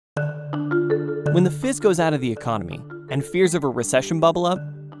When the fizz goes out of the economy and fears of a recession bubble up,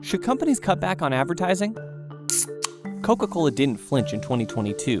 should companies cut back on advertising? Coca-Cola didn't flinch in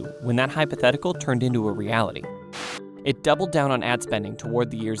 2022 when that hypothetical turned into a reality. It doubled down on ad spending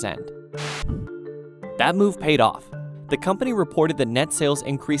toward the year's end. That move paid off. The company reported that net sales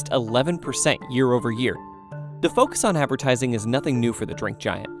increased 11% year over year. The focus on advertising is nothing new for the drink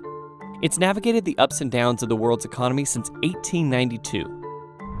giant. It's navigated the ups and downs of the world's economy since 1892.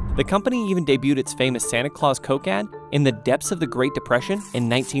 The company even debuted its famous Santa Claus Coke ad in the depths of the Great Depression in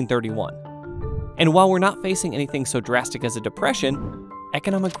 1931. And while we're not facing anything so drastic as a depression,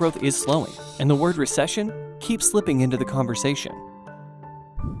 economic growth is slowing, and the word recession keeps slipping into the conversation.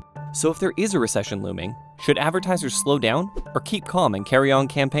 So if there is a recession looming, should advertisers slow down or keep calm and carry on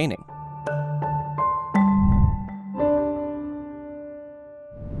campaigning?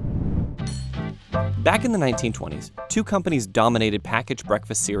 Back in the 1920s, two companies dominated packaged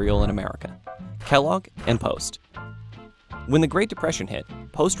breakfast cereal in America: Kellogg and Post. When the Great Depression hit,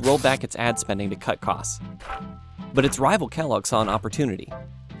 Post rolled back its ad spending to cut costs. But its rival Kellogg saw an opportunity.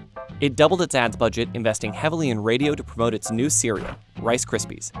 It doubled its ads budget, investing heavily in radio to promote its new cereal, Rice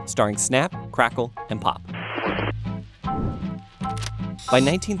Krispies, starring Snap, Crackle, and Pop. By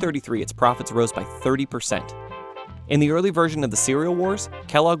 1933, its profits rose by 30%. In the early version of the cereal wars,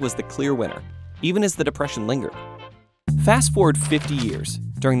 Kellogg was the clear winner, even as the Depression lingered. Fast forward 50 years,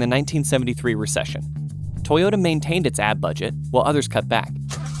 during the 1973 recession. Toyota maintained its ad budget, while others cut back.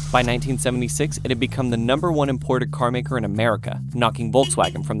 By 1976, it had become the #1 imported carmaker in America, knocking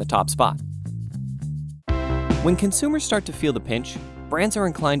Volkswagen from the top spot. When consumers start to feel the pinch, brands are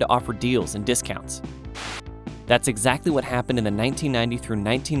inclined to offer deals and discounts. That's exactly what happened in the 1990 through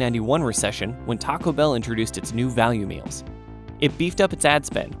 1991 recession when Taco Bell introduced its new value meals. It beefed up its ad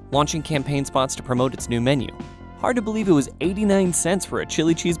spend, launching campaign spots to promote its new menu. Hard to believe it was 89 cents for a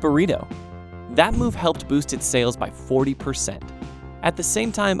chili cheese burrito. That move helped boost its sales by 40%. At the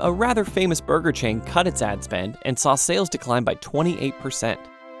same time, a rather famous burger chain cut its ad spend and saw sales decline by 28%.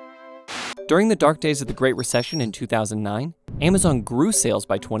 During the dark days of the Great Recession in 2009, Amazon grew sales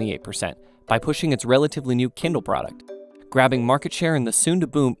by 28% by pushing its relatively new Kindle product, grabbing market share in the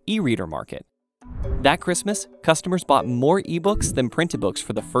soon-to-boom e-reader market. That Christmas, customers bought more ebooks than printed books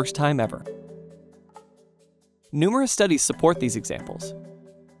for the first time ever. Numerous studies support these examples.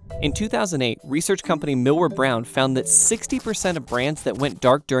 In 2008, research company Millward Brown found that 60% of brands that went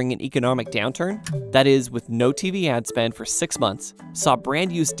dark during an economic downturn, that is, with no TV ad spend for 6 months, saw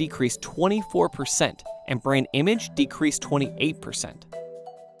brand use decrease 24% and brand image decrease 28%.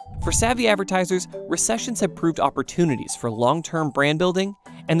 For savvy advertisers, recessions have proved opportunities for long-term brand building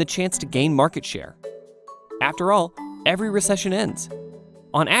and the chance to gain market share. After all, every recession ends.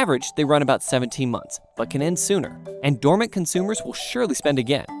 On average, they run about 17 months, but can end sooner, and dormant consumers will surely spend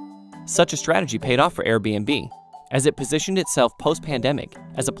again. Such a strategy paid off for Airbnb, as it positioned itself post-pandemic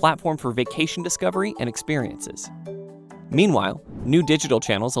as a platform for vacation discovery and experiences. Meanwhile, new digital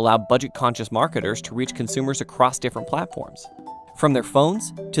channels allow budget-conscious marketers to reach consumers across different platforms. From their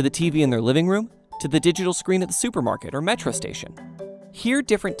phones, to the TV in their living room, to the digital screen at the supermarket or metro station. Here,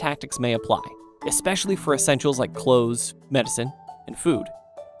 different tactics may apply, especially for essentials like clothes, medicine, and food.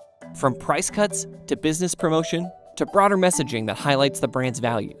 From price cuts to business promotion to broader messaging that highlights the brand's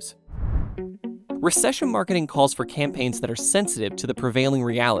values. Recession marketing calls for campaigns that are sensitive to the prevailing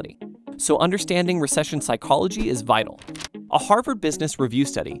reality, so understanding recession psychology is vital. A Harvard Business Review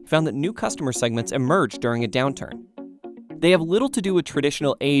study found that new customer segments emerge during a downturn. They have little to do with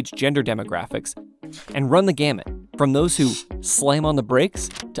traditional age gender demographics and run the gamut, from those who slam on the brakes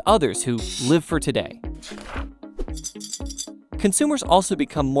to others who live for today. Consumers also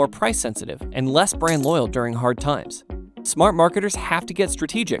become more price sensitive and less brand loyal during hard times. Smart marketers have to get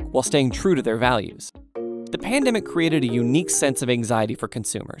strategic while staying true to their values. The pandemic created a unique sense of anxiety for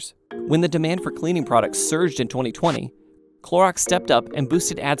consumers. When the demand for cleaning products surged in 2020, Clorox stepped up and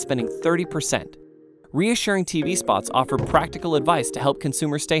boosted ad spending 30%. Reassuring TV spots offered practical advice to help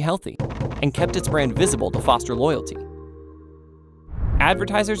consumers stay healthy and kept its brand visible to foster loyalty.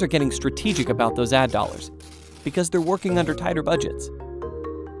 Advertisers are getting strategic about those ad dollars because they're working under tighter budgets.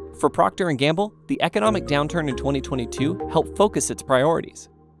 For Procter & Gamble, the economic downturn in 2022 helped focus its priorities.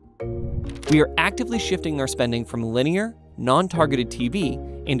 We are actively shifting our spending from linear, non-targeted TV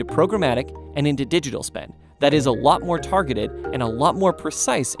into programmatic and into digital spend that is a lot more targeted and a lot more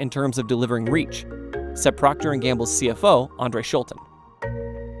precise in terms of delivering reach, said Procter & Gamble's CFO, Andre Schulten.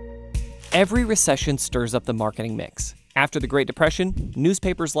 Every recession stirs up the marketing mix. After the Great Depression,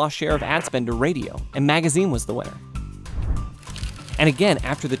 newspapers lost share of ad spend to radio, and magazine was the winner. And again,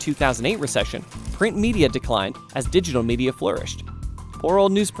 after the 2008 recession, print media declined as digital media flourished. Poor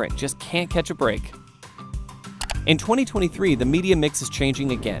old newsprint just can't catch a break. In 2023, the media mix is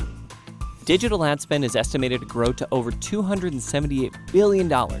changing again. Digital ad spend is estimated to grow to over $278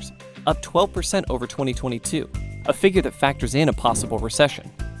 billion, up 12% over 2022, a figure that factors in a possible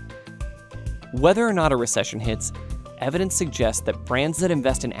recession. Whether or not a recession hits, evidence suggests that brands that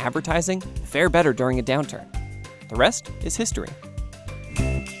invest in advertising fare better during a downturn. The rest is history.